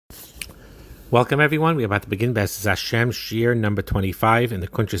Welcome everyone. We're about to begin B'ezras Hashem Shir number 25 in the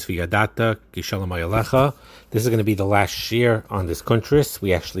Kuntris V'Yadata Kishalom Ayalecha. This is going to be the last Shir on this Kuntris.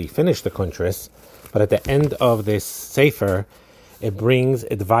 We actually finished the Kuntris, but at the end of this Sefer, it brings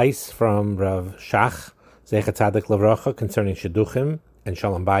advice from Rav Shach Zecher Tzadik Livrocha concerning Shidduchim and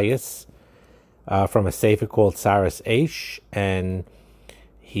Shalom Bayis from a Sefer called Saras Eish, and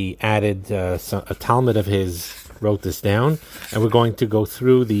he added a Talmud of his wrote this down, and we're going to go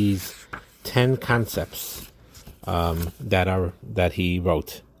through these 10 concepts that he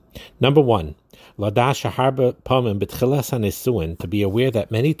wrote. Number 1, to be aware that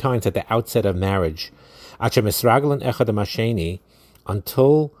many times at the outset of marriage, until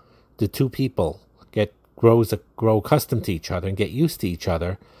the two people grow accustomed to each other and get used to each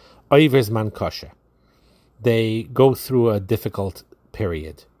other, they go through a difficult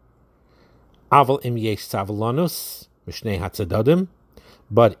period.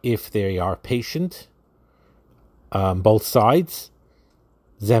 But if they are patient, both sides,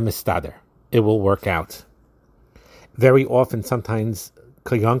 zemistader, it will work out. Very often, sometimes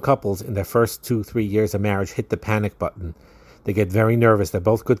young couples in their first 2-3 years of marriage hit the panic button. They get very nervous. They're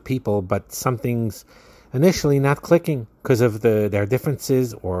both good people, but something's initially not clicking because of their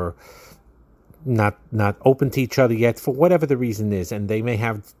differences, or not open to each other yet for whatever the reason is, and they may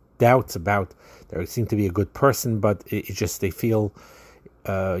have doubts about. They seem to be a good person, but it's just they feel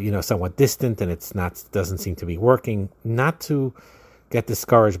somewhat distant, and doesn't seem to be working. Not to get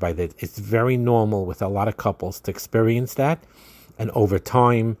discouraged by that. It's very normal with a lot of couples to experience that, and over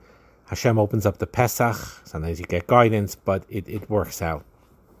time, Hashem opens up the Pesach. Sometimes you get guidance, but it works out.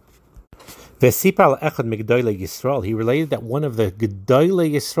 He related that one of the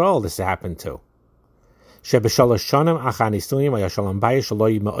Gedolei Yisrael this happened to.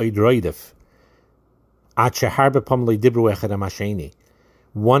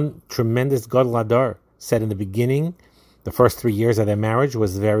 One tremendous Gadol Hador said in the beginning, the first 3 years of their marriage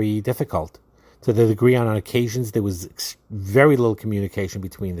was very difficult. To the degree on occasions there was very little communication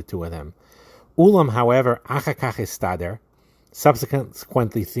between the two of them. Ulam, however,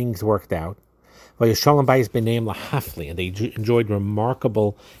 subsequently things worked out. And they enjoyed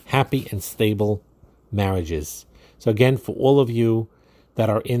remarkable, happy and stable marriages. So again, for all of you that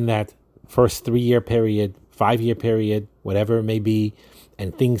are in that first 3-year period, 5-year period, whatever it may be,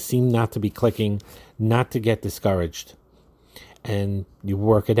 and things seem not to be clicking, not to get discouraged. And you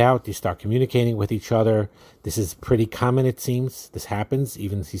work it out, you start communicating with each other. This is pretty common, it seems. This happens.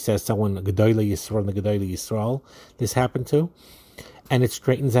 Even he says someone, Gedolei Yisrael, this happened to. And it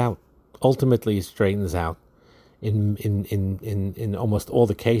straightens out. Ultimately, it straightens out. In almost all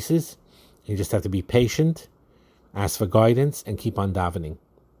the cases, you just have to be patient, ask for guidance, and keep on davening.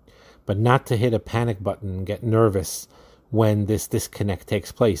 But not to hit a panic button and get nervous when this disconnect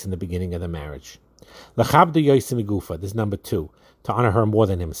takes place in the beginning of the marriage. This is number 2. To honor her more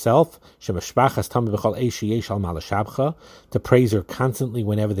than himself. To praise her constantly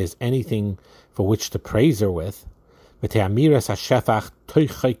whenever there's anything for which to praise her with. And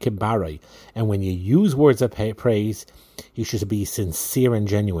when you use words of praise, you should be sincere and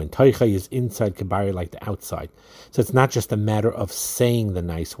genuine. Toicha is inside, kibari like the outside. So it's not just a matter of saying the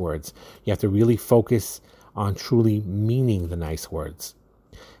nice words. You have to really focus on truly meaning the nice words.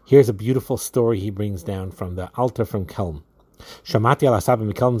 Here's a beautiful story he brings down from the Alter from Kelm. Shamati al Asab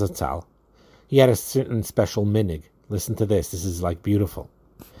Mikelm Zatzal. He had a certain special minig. Listen to this. This is like beautiful.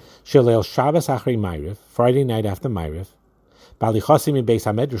 Shalel Shabbos Achri Ma'ariv, Friday night after Ma'ariv, Balichosim in Beis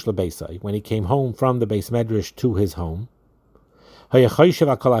HaMedrash LeBeisai, when he came home from the Beis Medrash to his home,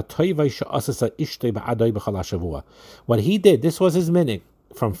 what he did, this was his minig,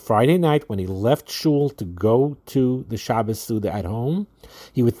 from Friday night when he left shul to go to the Shabbos Suda at home,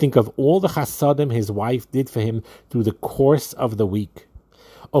 he would think of all the chasadim his wife did for him through the course of the week.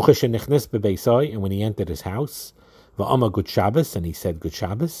 And when he entered his house, good Shabbos, and he said good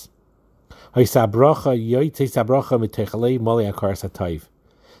Shabbos. The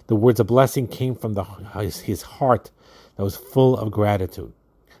words of blessing came from his heart that was full of gratitude.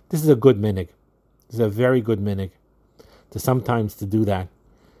 This is a good minig. This is a very good minig. Sometimes to do that.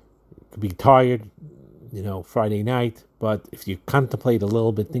 You could be tired, Friday night, but if you contemplate a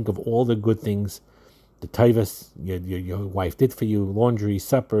little bit, think of all the good things, the taivas your wife did for you, laundry,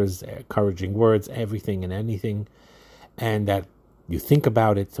 suppers, encouraging words, everything and anything, and that you think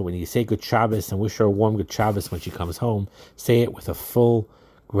about it. So when you say good Shabbos and wish her a warm good Shabbos when she comes home, say it with a full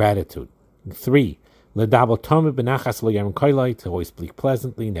gratitude. 3, to always speak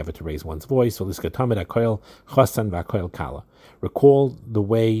pleasantly, never to raise one's voice. Recall the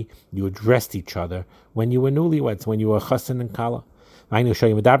way you addressed each other when you were newlyweds, when you were chassan and kala. When you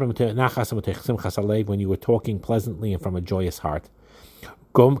were talking pleasantly and from a joyous heart.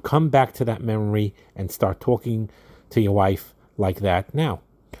 Come back to that memory and start talking to your wife like that now.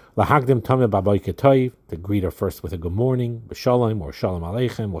 To greet her first with a good morning, b'shalom or shalom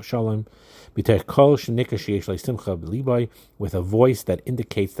aleichem or shalom, with a voice that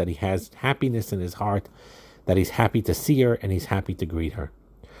indicates that he has happiness in his heart, that he's happy to see her and he's happy to greet her.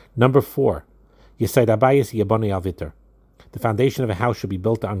 Number 4, Yesod Habayis Yiboneh al Vitter. The foundation of a house should be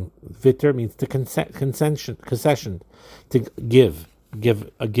built on vitter, means to concession, to give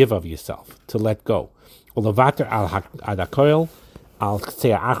of yourself, to let go. Ulavater al hadakoil, al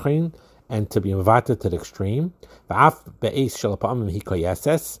ktei achrin, and to be mavater to the extreme. V'af be'es shel ha'pa'amim hi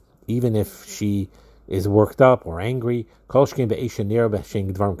koyeses, even if she is worked up or angry. Kol shkein be'es shenir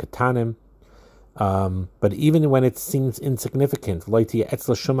b'shen dvarim katanim. But even when it seems insignificant, lo tiya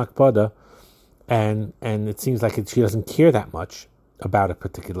etzla shum akpada, and it seems like she doesn't care that much about a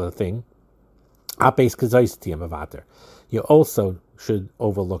particular thing, you also should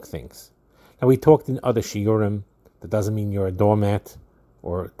overlook things. Now, we talked in other shiurim. That doesn't mean you're a doormat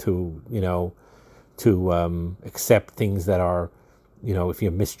or to accept things that are, if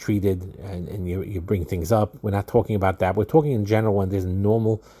you're mistreated and you bring things up. We're not talking about that. We're talking in general when there's a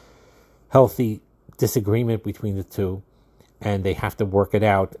normal, healthy disagreement between the two, and they have to work it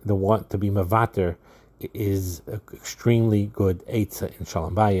out. The one to be mavater is extremely good eitzah in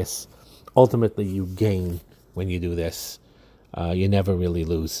Shalom Bayis. Ultimately, you gain when you do this. You never really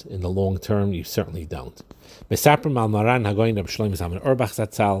lose. In the long term, you certainly don't. Mesaprim al Maran Hagoyin Reb Shlomo Zalman Auerbach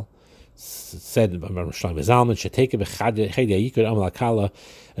Zatzal said Reb Shlomo Zalman should take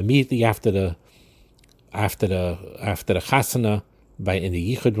immediately after the chasana. In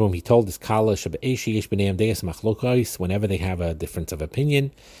the Yichud room, he told his Kala, whenever they have a difference of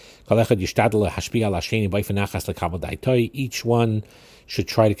opinion, each one should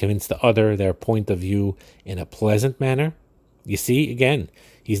try to convince the other their point of view in a pleasant manner. You see, again,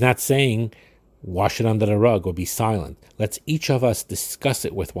 he's not saying wash it under the rug or be silent. Let's each of us discuss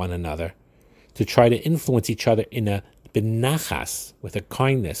it with one another to try to influence each other in a benachas, with a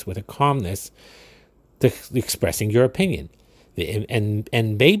kindness, with a calmness, to expressing your opinion. And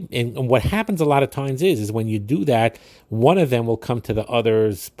what happens a lot of times is when you do that, one of them will come to the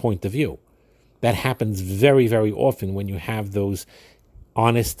other's point of view. That happens very, very often when you have those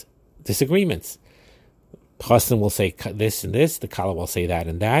honest disagreements. Chassan will say this and this, the Kala will say that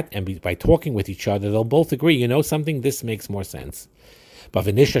and that, and by talking with each other, they'll both agree, something, this makes more sense. But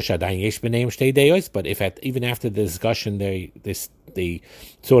if even after the discussion they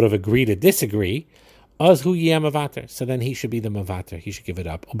sort of agree to disagree, so then he should be the mavater. He should give it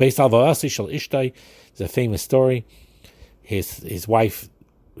up. There's a famous story. His wife,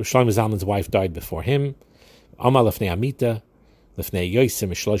 Shlomo Zalman's wife, died before him.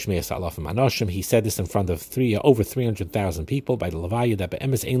 He said this in front of over 300,000 people by the Levaya that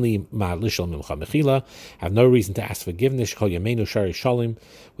have no reason to ask forgiveness. We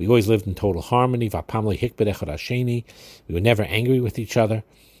always lived in total harmony. We were never angry with each other.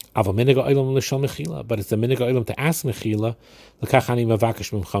 But it's the minig ha'olam to ask mechila.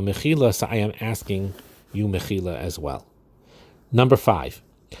 So I am asking you mechila as well. Number 5.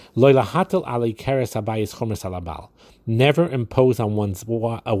 Never impose on one's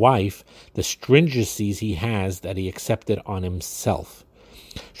wife the stringencies he has that he accepted on himself.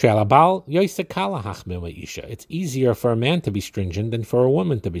 It's easier for a man to be stringent than for a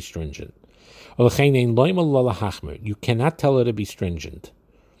woman to be stringent. You cannot tell her to be stringent.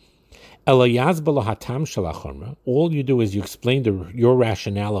 All you do is you explain your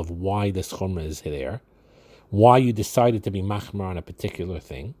rationale of why this chumrah is there, why you decided to be machmer on a particular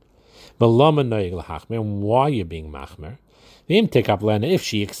thing, and why you're being machmer. If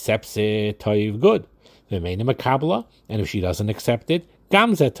she accepts it, good. And if she doesn't accept it,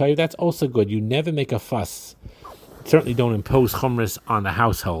 that's also good. You never make a fuss. Certainly don't impose chumras on the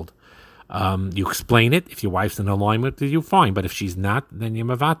household. You explain it. If your wife's in alignment with you, fine. But if she's not, then you're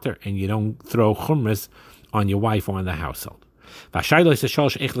mavater, and you don't throw chumras on your wife or on the household. The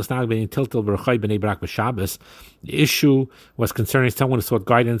issue was concerning someone who sought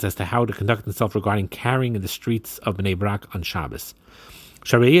guidance as to how to conduct himself regarding carrying in the streets of Bnei Brak on Shabbos.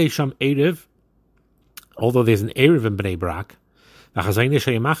 Although there's an Erev in Bnei Brak,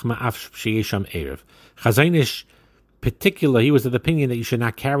 Chazaynish particular, he was of the opinion that you should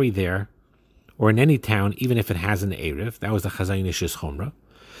not carry there or in any town, even if it has an Erev. That was the Chazaynish's Chumrah.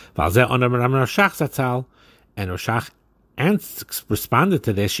 And Roshach responded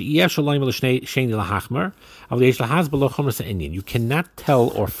to this. You cannot tell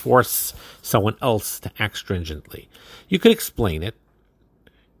or force someone else to act stringently. You could explain it.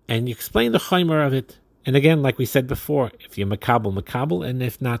 and you explain the chaimer of it. And again, like we said before, if you're makabel, and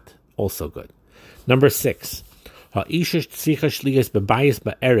if not, also good. Number 6. A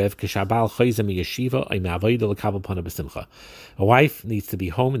wife needs to be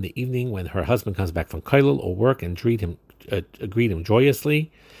home in the evening when her husband comes back from kollel or work and greet him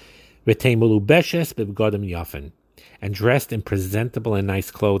joyously, and dressed in presentable and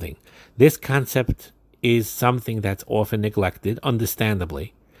nice clothing. This concept is something that's often neglected,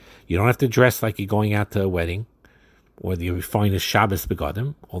 understandably. You don't have to dress like you're going out to a wedding, or the finest Shabbos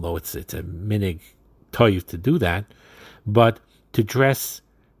begodim, although it's a minig toiv to do that, but to dress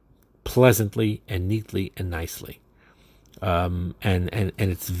pleasantly and neatly and nicely. And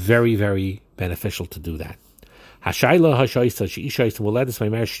it's very, very beneficial to do that.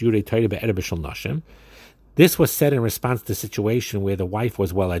 This was said in response to a situation where the wife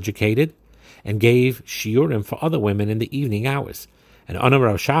was well educated and gave shiurim for other women in the evening hours. And Anam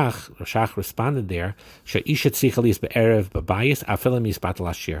Rav Shach responded there,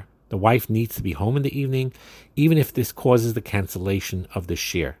 the wife needs to be home in the evening, even if this causes the cancellation of the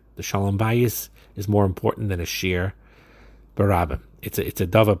shir. The shalom bayis is more important than a shir barabim. It's a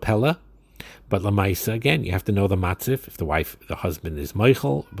dava pella, but lamaisa, again, you have to know the matzif. If the husband is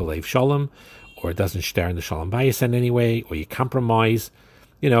meichel, belev shalom, or it doesn't share in the shalom bayis in any way, or you compromise,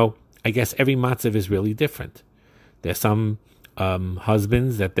 I guess every matziv is really different. There's some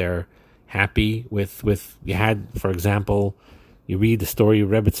husbands that they're happy with. You had, for example, you read the story of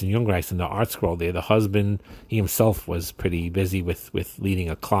Rebbetzin Jungreis in the Art Scroll there. The husband, he himself was pretty busy with leading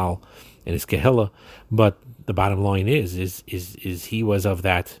a klal in his kehillah, but the bottom line is he was of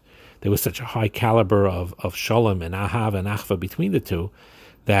that. There was such a high caliber of shalom and ahav and achva between the two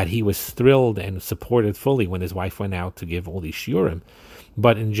that he was thrilled and supported fully when his wife went out to give all these shiurim.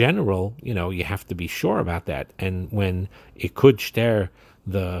 But in general, you have to be sure about that. And when it could stir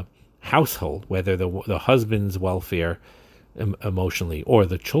the household, whether the husband's welfare emotionally or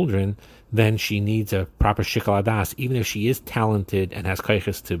the children, then she needs a proper shikal adas, even if she is talented and has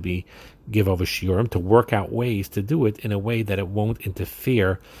kaiches to give over shiurim, to work out ways to do it in a way that it won't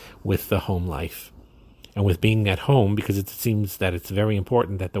interfere with the home life and with being at home, because it seems that it's very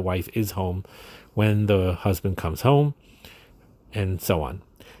important that the wife is home when the husband comes home, and so on.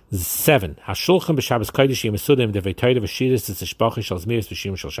 7. The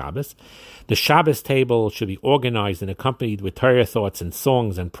Shabbos table should be organized and accompanied with Torah thoughts and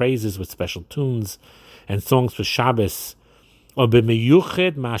songs and praises with special tunes and songs for Shabbos.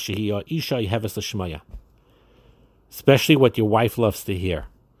 Especially what your wife loves to hear.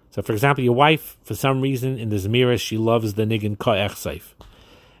 So, for example, your wife, for some reason, in the Zmiris, she loves the Nigun Ko'ech Seif.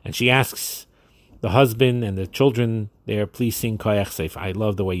 And she asks the husband and the children there, please sing Ko'ech Seif. I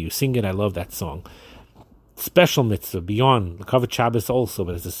love the way you sing it. I love that song. Special mitzvah, beyond the Kavod Shabbos also,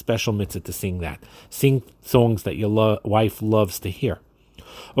 but it's a special mitzvah to sing that. Sing songs that your wife loves to hear.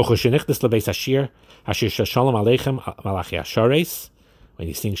 When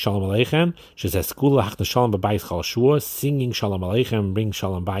you sing Shalom Aleichem, she says, Skula hachna Shalom b'bayis chal shua, singing Shalom Aleichem bring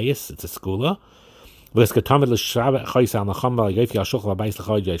Shalom bayis, it's a skula.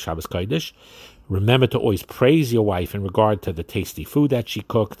 Remember to always praise your wife in regard to the tasty food that she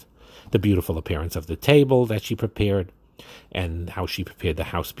cooked, the beautiful appearance of the table that she prepared, and how she prepared the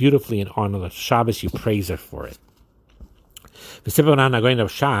house beautifully. In honor of Shabbos, you praise her for it.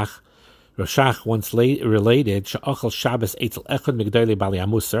 Rav Shach once related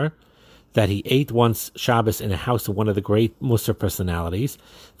that he ate once Shabbos in a house of one of the great Musar personalities,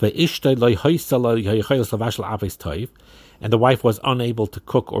 and the wife was unable to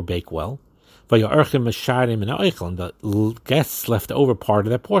cook or bake well. And the guests left over part of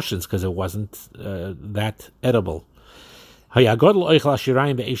their portions because it wasn't that edible. And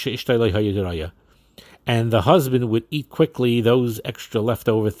the husband would eat quickly those extra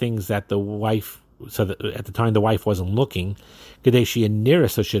leftover things that the wife, so that at the time the wife wasn't looking, so it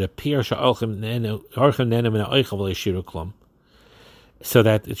should appear so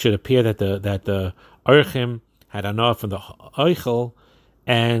that it should appear that the orchim had enough from the oichel,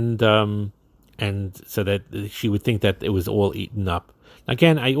 and so that she would think that it was all eaten up.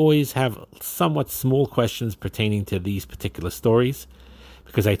 Again, I always have somewhat small questions pertaining to these particular stories,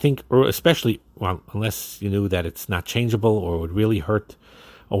 because I think, or especially, unless you knew that it's not changeable or would really hurt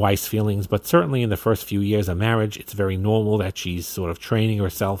a wife's feelings, but certainly in the first few years of marriage, it's very normal that she's sort of training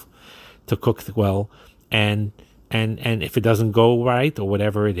herself to cook well, and if it doesn't go right or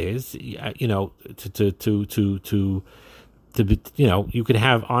whatever it is, you could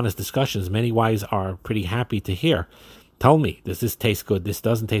have honest discussions. Many wives are pretty happy to hear tell me, does this taste good? This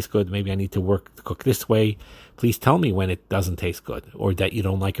doesn't taste good. Maybe I need to cook this way. Please tell me when it doesn't taste good, or that you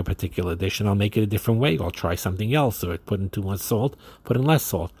don't like a particular dish, and I'll make it a different way. I'll try something else, or put in too much salt, put in less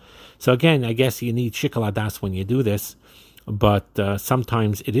salt. So again, I guess you need shikol hadas when you do this, but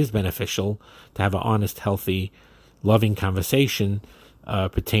sometimes it is beneficial to have an honest, healthy, loving conversation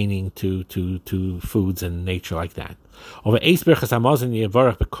pertaining to foods and nature like that. And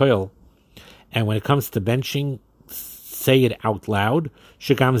when it comes to benching, say it out loud,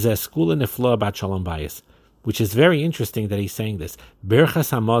 which is very interesting that he's saying this. Birchas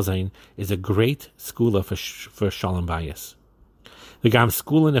Hamazon is a great skula for Shalom Bayis. The Gam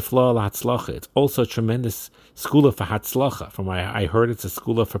skula nefla l'hatzlacha. It's also a tremendous skula for hatzlacha. From what I heard, it's a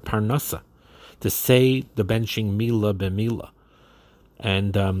skula for parnasa, to say the benching mila b'mila.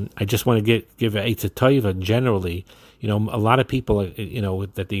 And I just want to give a Eitzah Tova generally. A lot of people,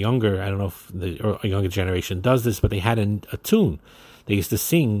 that the younger, I don't know if the younger generation does this, but they had a tune. They used to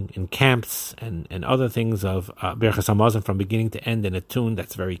sing in camps and other things of Birchas Hamazon from beginning to end in a tune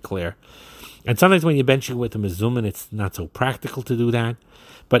that's very clear. And sometimes when you're benching with a mezumin, it's not so practical to do that.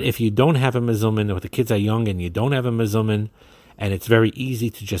 But if you don't have a mezumin, or the kids are young and you don't have a mezumin, and it's very easy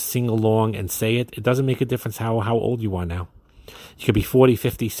to just sing along and say it, it doesn't make a difference how old you are now. You could be 40,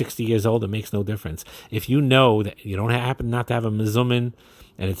 50, 60 years old. It makes no difference. If you know that you don't happen not to have a mezumin,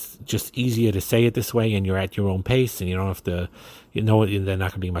 and it's just easier to say it this way, and you're at your own pace, and you don't have to, they're not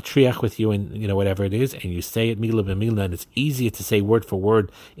going to be matriach with you, and whatever it is, and you say it mila b'mila, and it's easier to say word for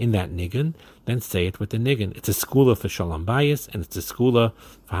word in that nigun, then say it with the nigun. It's a skula for shalom bayis, and it's a skula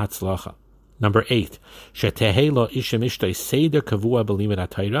for hatzlacha. Number 8, shetehei lo isha mishtoi seder kavua b'limud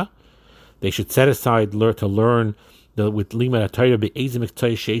HaTorah. They should set aside to learn with limud HaTorah be'ezeh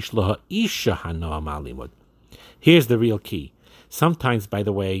miktzah sheish laha isha hanoa ma'alimud. Here's the real key. Sometimes, by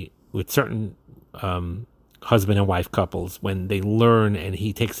the way, with certain husband and wife couples, when they learn and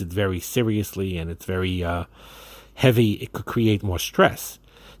he takes it very seriously and it's very heavy, it could create more stress.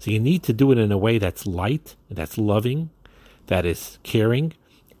 So you need to do it in a way that's light, that's loving, that is caring,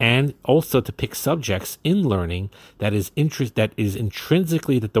 and also to pick subjects in learning that is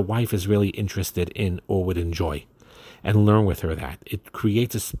intrinsically that the wife is really interested in or would enjoy, and learn with her that. It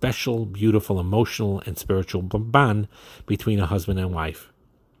creates a special, beautiful, emotional, and spiritual bond between a husband and wife.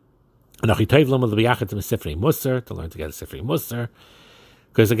 To learn together Sifrei Musar,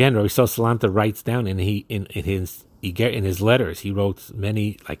 because again, Rabbi Yisrael Salanta writes down, and in his letters, he wrote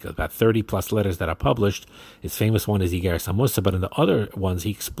many, like about 30 plus letters that are published. His famous one is Igeres HaMusar, but in the other ones, he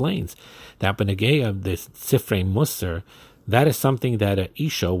explains that Benegeya, this Sifrei Musar, that is something that a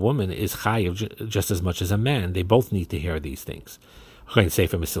isha, a woman, is chayiv just as much as a man. They both need to hear these things. You could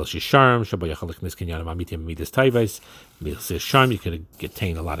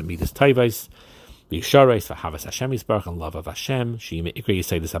attain a lot of midas taivais. V'yishareis v'havas Hashem yisbarach, and love of Hashem. Sheyim ikra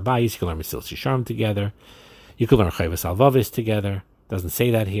yisaydas habayis. You can learn Mesilas Yesharim together. You can learn Chayvus Alvavis together. Doesn't say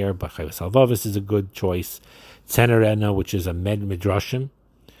that here, but Chayvus Alvavis is a good choice. Tzenerena, which is a midrashim,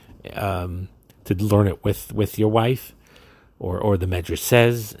 to learn it with your wife. Or the Medrash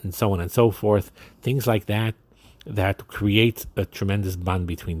says, and so on and so forth, things like that create a tremendous bond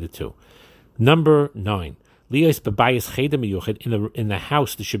between the two. Number 9, in the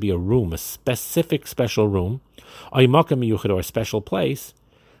house there should be a room, a specific special room, or a special place,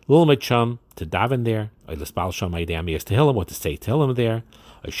 to daven there, or to say Tehillim there,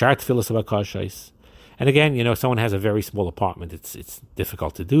 and again, someone has a very small apartment, it's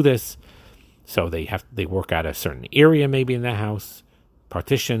difficult to do this. So they work out a certain area maybe in the house,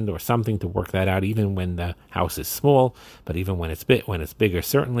 partitioned or something, to work that out, even when the house is small, but even when it's bigger,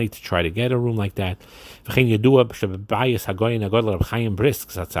 certainly to try to get a room like that. In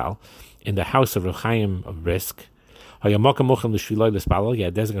the house of Reb Chaim of Brisk, a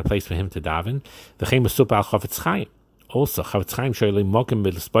designated place for him to daven. Also,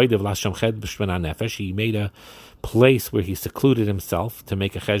 he made a place where he secluded himself to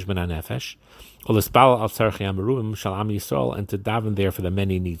make a cheshbon hanefesh, and to daven there for the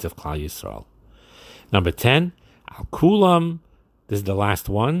many needs of Klal Yisrael. Number 10, al kulam. This is the last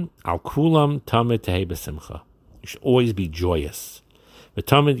one. Al kulam tamid tehei b'simcha. You should always be joyous. And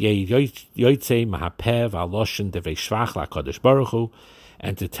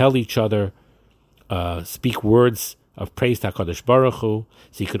to tell each other, speak words of praise to HaKadosh Baruch Hu,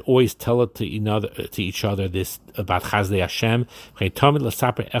 so you could always tell it to each other this about Chazdei Hashem.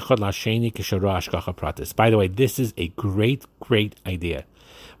 By the way, this is a great, great idea.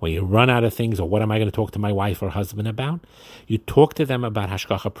 When you run out of things, or what am I going to talk to my wife or husband about? You talk to them about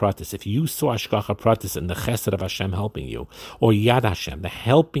Hashgacha Pratis. If you saw Hashgacha Pratis and the Chesed of Hashem helping you, or Yad Hashem, the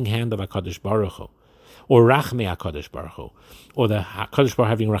helping hand of HaKadosh Baruch Hu, or Rachmei HaKadosh Baruch Hu, or the HaKadosh Baruch Hu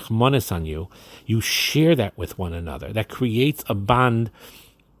having Rachmanis on you, you share that with one another. That creates a bond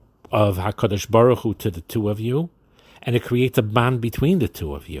of HaKadosh Baruch Hu to the two of you, and it creates a bond between the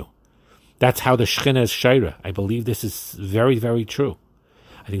two of you. That's how the Shechina is Shaira. I believe this is very, very true.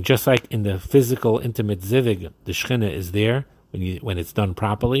 I think just like in the physical, intimate Zivig, the Shechina is there when it's done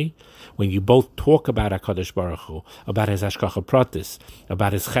properly. When you both talk about HaKadosh Baruch Hu, about his Hashgacha Pratis,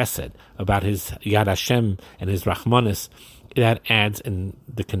 about his Chesed, about his Yad Hashem and his Rachmanis, that adds in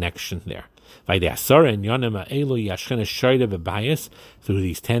the connection there. Through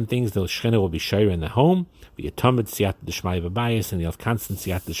these 10 things, the Shechina will be Shaira in the home. And you'll have constant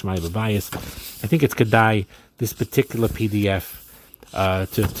Siyat D'Shmai B'bayis. I think it's Kedai, this particular PDF,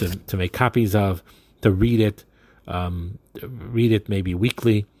 to make copies of, to read it maybe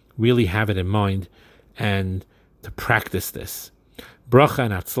weekly, really have it in mind, and to practice this. Bracha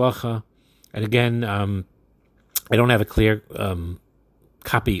and Atzlacha. And again, I don't have a clear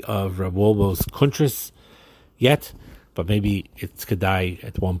copy of Rav Wolbo's Kuntris yet, but maybe it's Kedai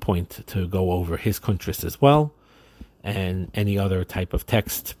at one point to go over his Kuntris as well, and any other type of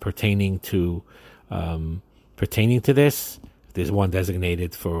text pertaining to this. If there's one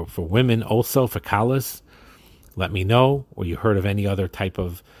designated for women also, for Kalas, let me know. Or you heard of any other type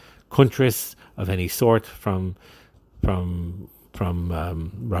of Kuntris of any sort from Rabbanim,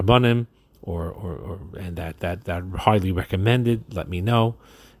 or and that highly recommended, let me know,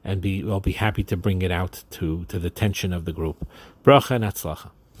 and I'll be happy to bring it out to the attention of the group. Bracha and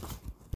Atzlacha.